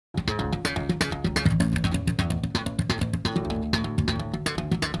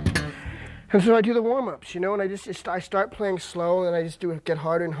And so I do the warm-ups, you know, and I start playing slow, and I just do it, get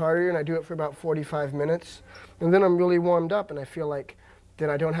harder and harder, and I do it for about 45 minutes. And then I'm really warmed up, and I feel like then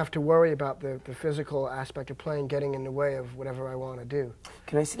I don't have to worry about the physical aspect of playing getting in the way of whatever I want to do.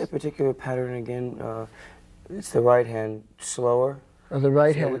 Can I see that particular pattern again? It's the right hand, slower. Or the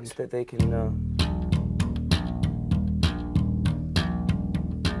right hand. So that they can...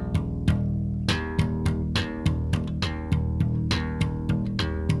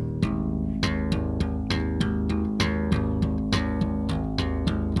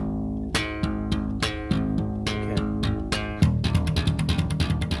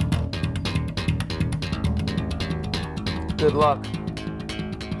 Good luck.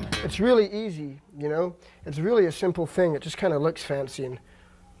 It's really easy, you know? It's really a simple thing. It just kind of looks fancy, and,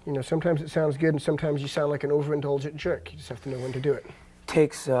 you know, sometimes it sounds good, and sometimes you sound like an overindulgent jerk. You just have to know when to do it.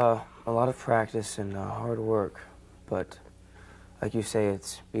 Takes a lot of practice and hard work, but like you say,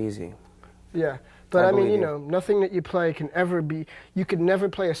 it's easy. Yeah, but I mean, you know, nothing that you play can ever be... You could never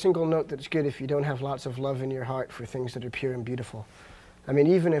play a single note that's good if you don't have lots of love in your heart for things that are pure and beautiful. I mean,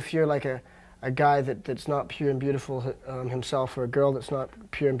 even if you're like a guy that's not pure and beautiful himself, or a girl that's not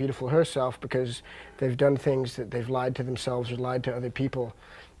pure and beautiful herself because they've done things that they've lied to themselves or lied to other people,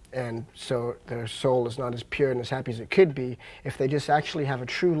 and so their soul is not as pure and as happy as it could be, if they just actually have a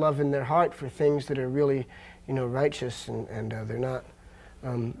true love in their heart for things that are really, you know, righteous, and they're not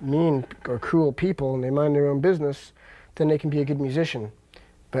mean or cruel people, and they mind their own business, then they can be a good musician.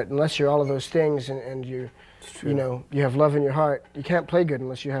 But unless you're all of those things, and you know, you have love in your heart, you can't play good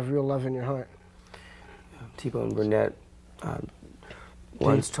unless you have real love in your heart. T-Bone Burnett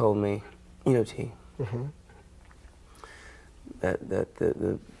once told me, you know T, that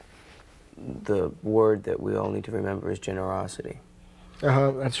the word that we all need to remember is generosity.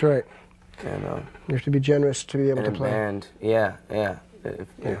 That's right. And you have to be generous to be able to play. Band, yeah.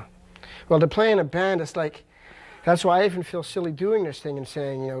 Well, to play in a band, it's like, that's why I even feel silly doing this thing and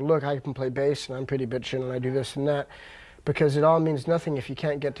saying, you know, look, I can play bass and I'm pretty bitchin' and I do this and that, because it all means nothing if you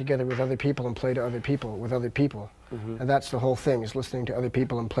can't get together with other people and play to other people with other people. And that's the whole thing, is listening to other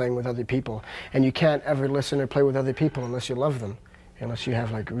people and playing with other people. And you can't ever listen or play with other people unless you love them, unless you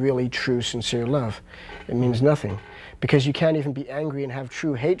have like really true, sincere love. It means nothing, because you can't even be angry and have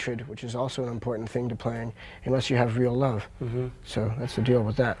true hatred, which is also an important thing to playing, unless you have real love. So that's the deal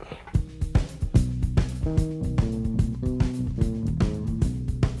with that.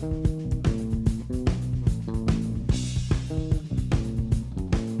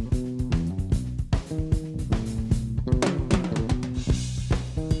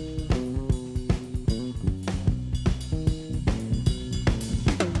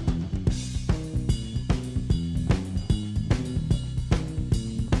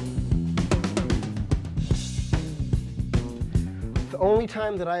 The only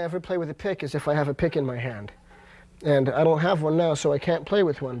time that I ever play with a pick is if I have a pick in my hand. And I don't have one now, so I can't play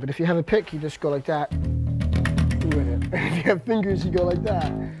with one. But if you have a pick, you just go like that with it. If you have fingers, you go like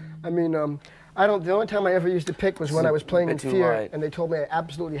that. I mean, the only time I ever used a pick was when I was playing in Fear, and they told me I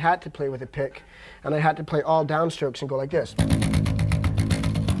absolutely had to play with a pick. And I had to play all downstrokes and go like this.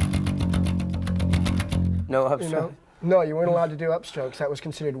 No upstrokes? You know? No, you weren't allowed to do upstrokes. That was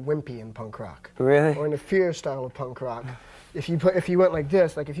considered wimpy in punk rock. Really? Or in the Fear style of punk rock. If you went like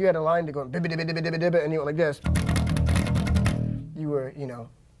this, like if you had a line to go bibba dibba dibba dibba dibba and you went like this, you were, you know,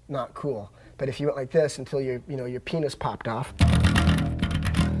 not cool. But if you went like this until your penis popped off,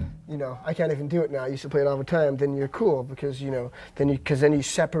 you know, I can't even do it now. I used to play it all the time. Then you're cool because, you know, then you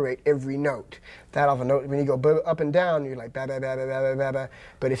separate every note. That of a note, when you go up and down, you're like ba ba ba ba ba ba ba.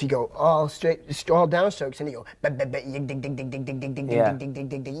 But if you go all straight, all downstrokes, and you go ba ba ba dig dig dig dig dig dig dig dig dig dig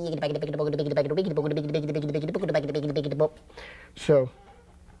dig dig dig. So,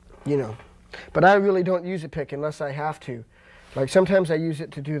 you know, but I really don't use a pick unless I have to. Like sometimes I use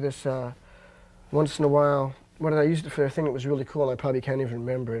it to do this once in a while. What did I use it for? A thing that was really cool, and I probably can't even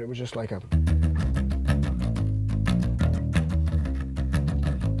remember it. It was just like a...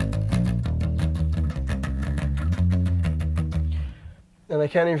 And I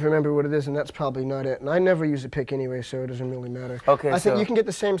can't even remember what it is, and that's probably not it. And I never use a pick anyway, so it doesn't really matter. Okay, I think you can get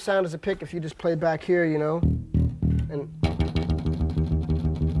the same sound as a pick if you just play back here, you know? And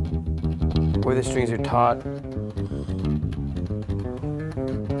where the strings are taut.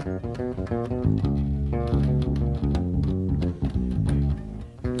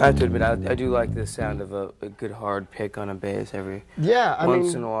 I have to admit, I do like the sound of a good hard pick on a bass every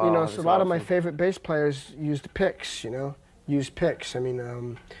once in a while. You know, so a lot of my favorite bass players used picks, you know, use picks. I mean,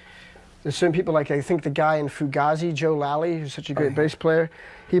 there's certain people, like I think the guy in Fugazi, Joe Lally, who's such a great bass player,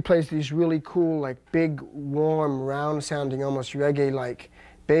 he plays these really cool, like big, warm, round-sounding, almost reggae-like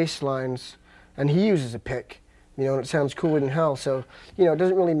bass lines and he uses a pick, you know, and it sounds cooler than hell. So, you know, it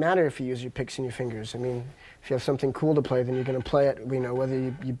doesn't really matter if you use your picks and your fingers. I mean, if you have something cool to play, then you're going to play it, you know, whether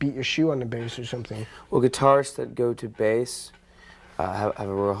you beat your shoe on the bass or something. Well, guitarists that go to bass have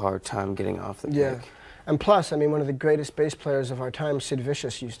a real hard time getting off the pick. Yeah, and plus, I mean, one of the greatest bass players of our time, Sid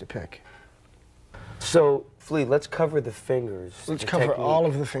Vicious, used to pick. So, Flea, let's cover the fingers. Let's cover all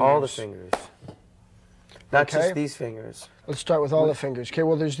of the fingers. All the fingers. Not just these fingers. Let's start with all the fingers. Okay,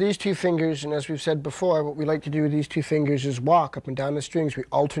 well, there's these two fingers, and as we've said before, what we like to do with these two fingers is walk up and down the strings. We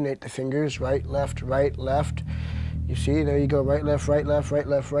alternate the fingers, right, left, right, left. You see, there you go, right, left, right, left, right,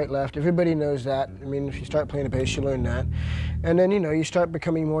 left, right, left. Everybody knows that. I mean, if you start playing the bass, you learn that. And then, you know, you start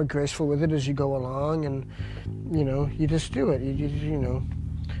becoming more graceful with it as you go along, and, you know, you just do it. You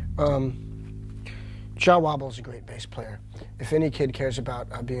know. Jah Wobble's a great bass player. If any kid cares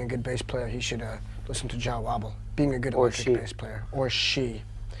about being a good bass player, he should listen to Jah Wobble, being a good electric bass player. Or she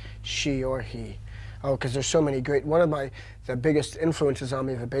or he. Oh, because there's so many great, one of the biggest influences on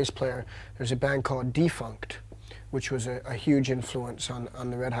me of a bass player, there's a band called Defunct, which was a huge influence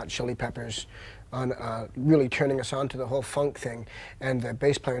on the Red Hot Chili Peppers, on really turning us on to the whole funk thing. And the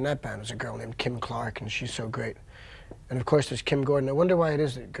bass player in that band was a girl named Kim Clark, and she's so great. And of course there's Kim Gordon. I wonder why it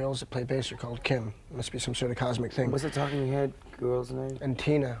is that girls that play bass are called Kim. It must be some sort of cosmic thing. What's the Talking Head girl's name? And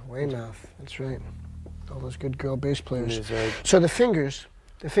Tina Weymouth, that's right. All those good girl bass players. So the fingers,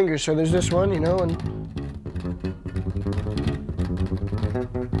 so there's this one, you know, and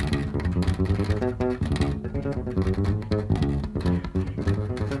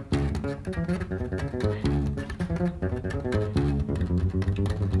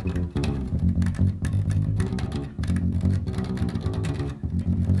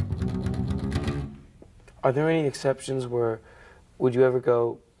Are there any exceptions where, would you ever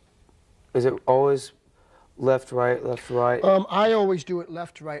go, is it always left, right, left, right? I always do it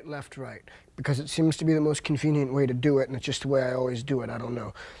left, right, because it seems to be the most convenient way to do it, and it's just the way I always do it. I don't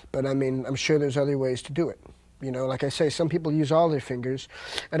know. But I mean, I'm sure there's other ways to do it. You know, like I say, some people use all their fingers.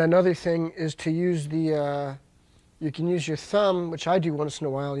 And another thing is to use the, you can use your thumb, which I do once in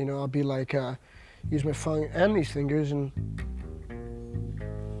a while, you know, I'll be like, use my thumb and these fingers and...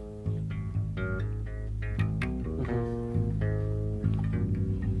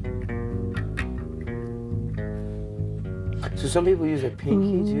 So some people use their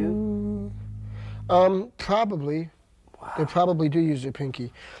pinky too? Probably. Wow. They probably do use their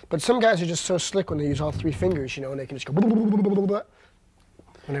pinky. But some guys are just so slick when they use all three fingers, you know, and they can just go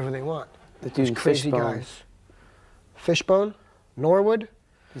whenever they want. Those crazy guys. Fishbone? Norwood?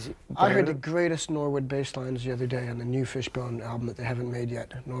 I heard the greatest Norwood bass lines the other day on the new Fishbone album that they haven't made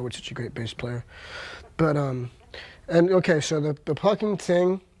yet. Norwood's such a great bass player. But, and okay, so the plucking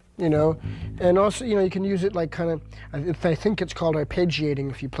thing, you know, and also, you know, you can use it like kind of, I think it's called arpeggiating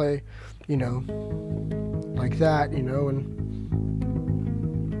if you play, you know, like that, you know, and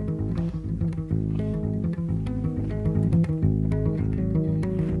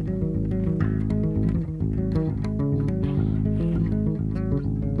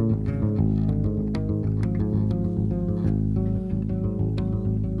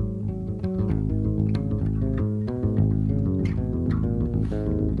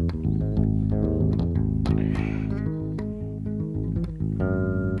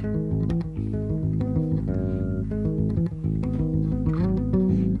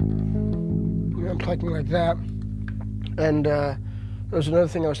like that. And there was another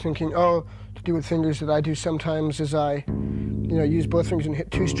thing I was thinking, to do with fingers that I do sometimes is I, you know, use both fingers and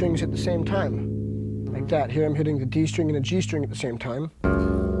hit two strings at the same time. Like that. Here I'm hitting the D string and a G string at the same time.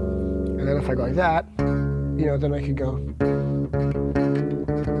 And then if I go like that, you know, then I could go.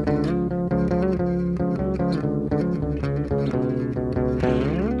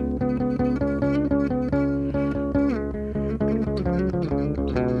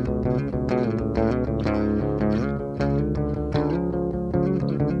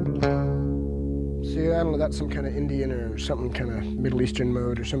 That's some kind of Indian or something kind of Middle Eastern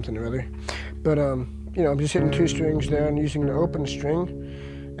mode or something or other. But, you know, I'm just hitting two strings there and using the open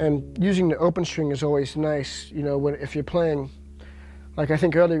string. And using the open string is always nice, you know, if you're playing, like I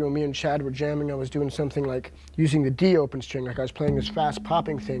think earlier when me and Chad were jamming, I was doing something like using the D open string, like I was playing this fast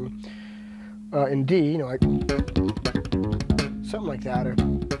popping thing in D, you know, like something like that.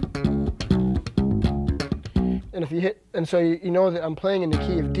 And if you hit, and so you know that I'm playing in the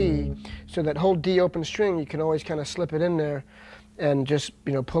key of D, so that whole D open string, you can always kind of slip it in there and just,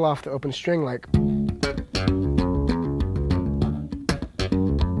 you know, pull off the open string like.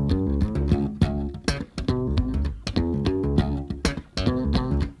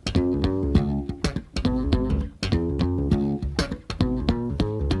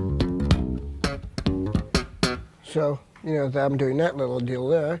 So, you know, I'm doing that little deal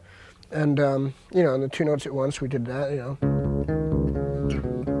there. And, you know, and the 2 notes at once, we did that, you know.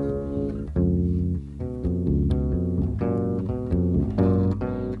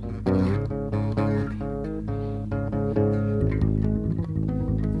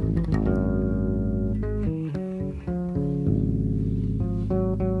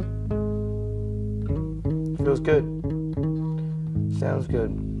 Feels good. Sounds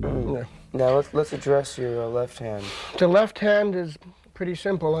good. Yeah. Now let's address your left hand. The left hand is pretty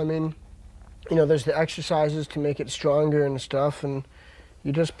simple. I mean, you know, there's the exercises to make it stronger and stuff, and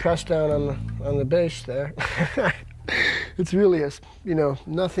you just press down on the bass there. It's really you know,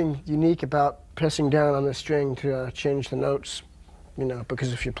 nothing unique about pressing down on the string to change the notes, you know,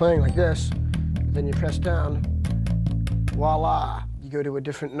 because if you're playing like this, then you press down, voila, you go to a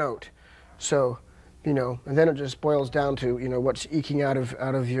different note. So, you know, and then it just boils down to, you know, what's eking out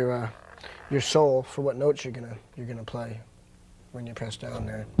of your soul for what notes you're gonna play when you press down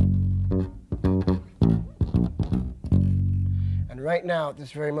there. And right now, at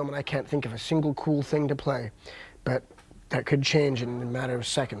this very moment, I can't think of a single cool thing to play, but that could change in a matter of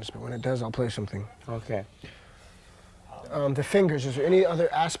seconds. But when it does, I'll play something. Okay. The fingers, is there any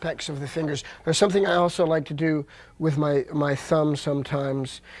other aspects of the fingers? There's something I also like to do with my thumb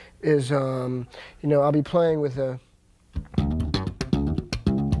sometimes is, you know, I'll be playing with a,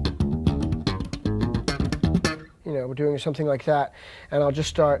 you know, we're doing something like that, and I'll just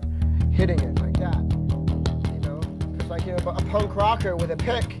start hitting it like that, you know? It's like, you know, a punk rocker with a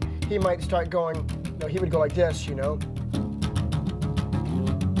pick, he might start going, you know, he would go like this, you know?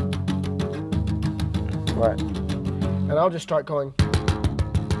 Right. And I'll just start going.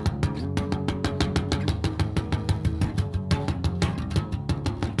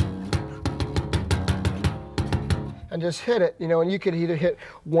 And just hit it, you know, and you could either hit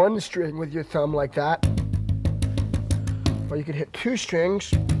 1 string with your thumb like that, or you could hit 2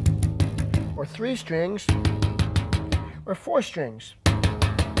 strings, or 3 strings, or 4 strings.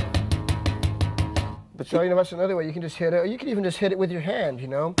 But so, you know, that's another way. You can just hit it, or you can even just hit it with your hand, you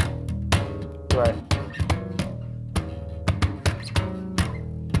know? Right.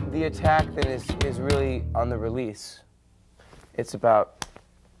 The attack then is really on the release. It's about,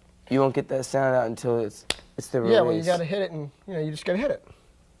 you won't get that sound out until it's the release. Yeah, well, you got to hit it, and you know, you just got to hit it.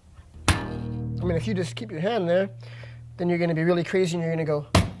 I mean, if you just keep your hand there, then you're going to be really crazy, and you're going to go.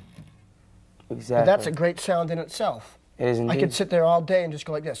 Exactly. But that's a great sound in itself. It is indeed. I could sit there all day and just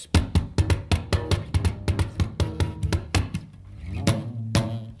go like this.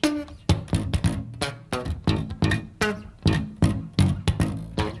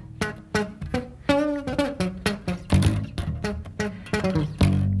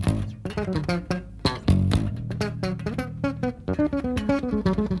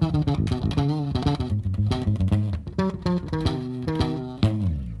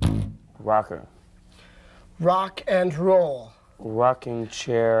 Rocker. Rock and roll. Rocking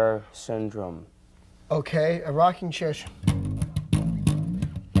chair syndrome. Okay, a rocking chair.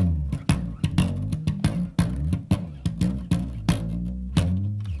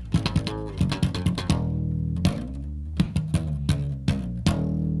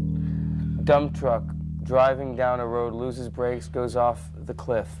 Dump truck driving down a road, loses brakes, goes off the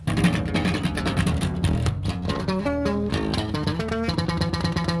cliff.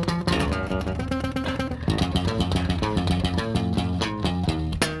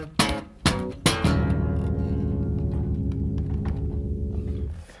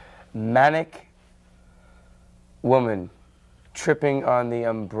 Manic woman tripping on the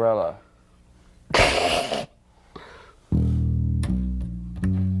umbrella.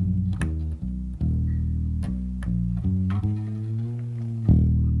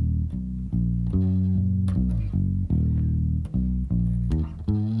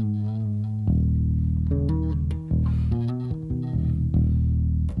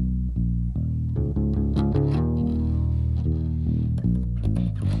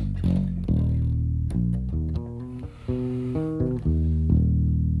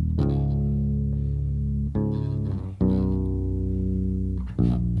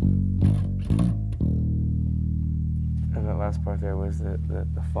 Last part there was the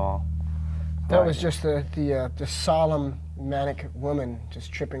fall. That was just the solemn manic woman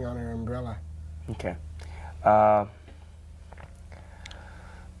just tripping on her umbrella. Okay.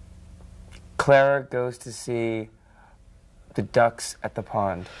 Clara goes to see the ducks at the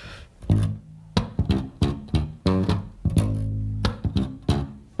pond.